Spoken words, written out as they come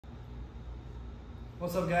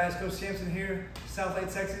What's up, guys? Coach Sampson here,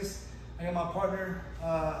 Southlake, Texas. I got my partner,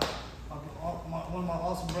 one of my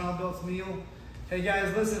awesome brown belts, Neil. Hey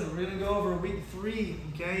guys, listen, we're gonna go over week 3,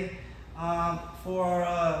 okay, for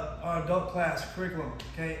our adult class curriculum,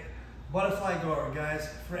 okay? Butterfly guard, guys.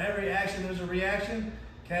 For every action, there's a reaction,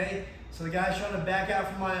 okay? So the guy's trying to back out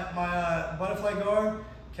from my butterfly guard,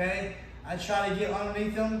 okay? I try to get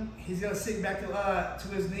underneath him. He's gonna sit back to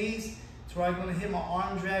his knees. So I'm gonna hit my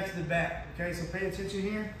arm drag to the back, okay? So pay attention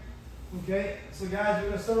here, okay? So guys,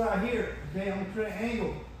 we're gonna start out here, okay? I'm gonna create an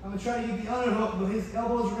angle. I'm gonna try to get the underhook, but his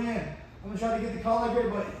elbows are in. I'm gonna try to get the collar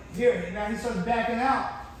grip, but here, now he starts backing out.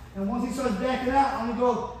 And once he starts backing out, I'm gonna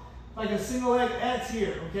go like a single leg X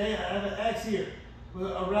here, okay? I have an X here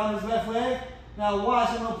around his left leg. Now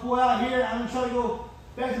watch, I'm gonna pull out here. I'm gonna try to go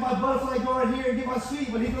back to my butterfly guard here and get my sweep,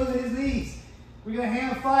 but he goes to his knees. We're gonna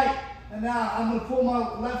hand fight. And now I'm gonna pull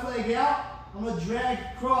my left leg out. I'm gonna drag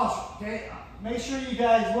across, okay? Make sure you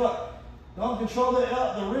guys, look, don't control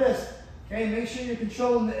the wrist, okay? Make sure you're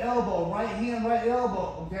controlling the elbow, right hand, right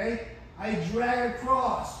elbow, okay? I drag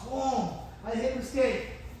across, boom. I hit escape,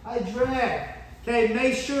 I drag. Okay,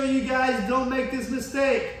 make sure you guys don't make this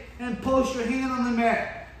mistake and post your hand on the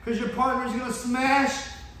mat, because your partner's gonna smash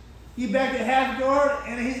you back at half guard,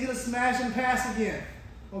 and he's gonna smash and pass again,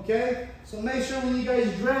 okay? So make sure when you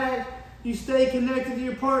guys drag, you stay connected to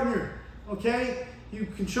your partner, okay? You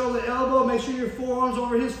control the elbow, make sure your forearm's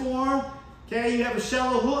over his forearm, okay? You have a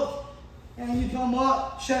shallow hook, and you come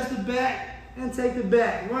up, chest to back, and take the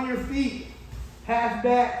back. Run your feet, half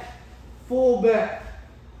back, full back,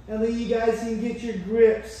 and then you guys can get your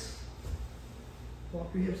grips.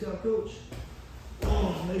 Walk your hips out, coach.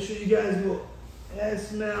 Oh, make sure you guys will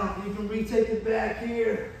S-mount. You can retake it back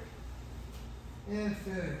here, and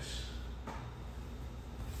finish.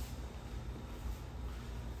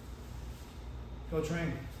 Go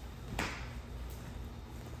train.